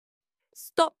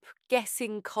Stop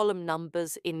guessing column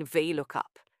numbers in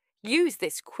VLOOKUP. Use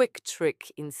this quick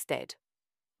trick instead.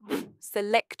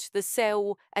 Select the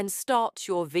cell and start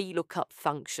your VLOOKUP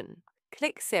function.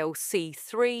 Click cell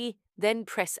C3, then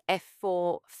press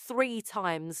F4 3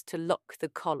 times to lock the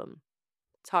column.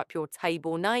 Type your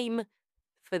table name.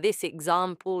 For this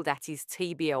example, that is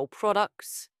TBL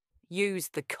products. Use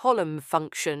the column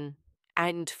function,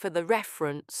 and for the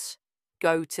reference,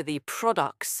 go to the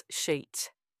products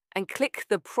sheet and click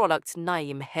the product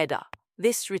name header.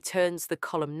 This returns the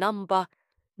column number.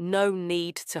 No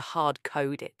need to hard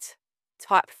code it.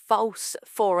 Type false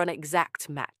for an exact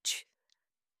match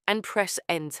and press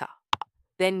enter.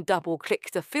 Then double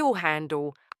click the fill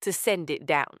handle to send it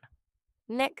down.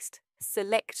 Next,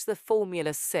 select the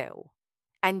formula cell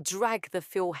and drag the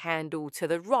fill handle to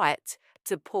the right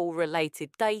to pull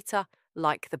related data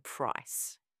like the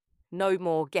price. No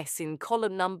more guessing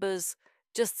column numbers,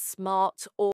 just smart or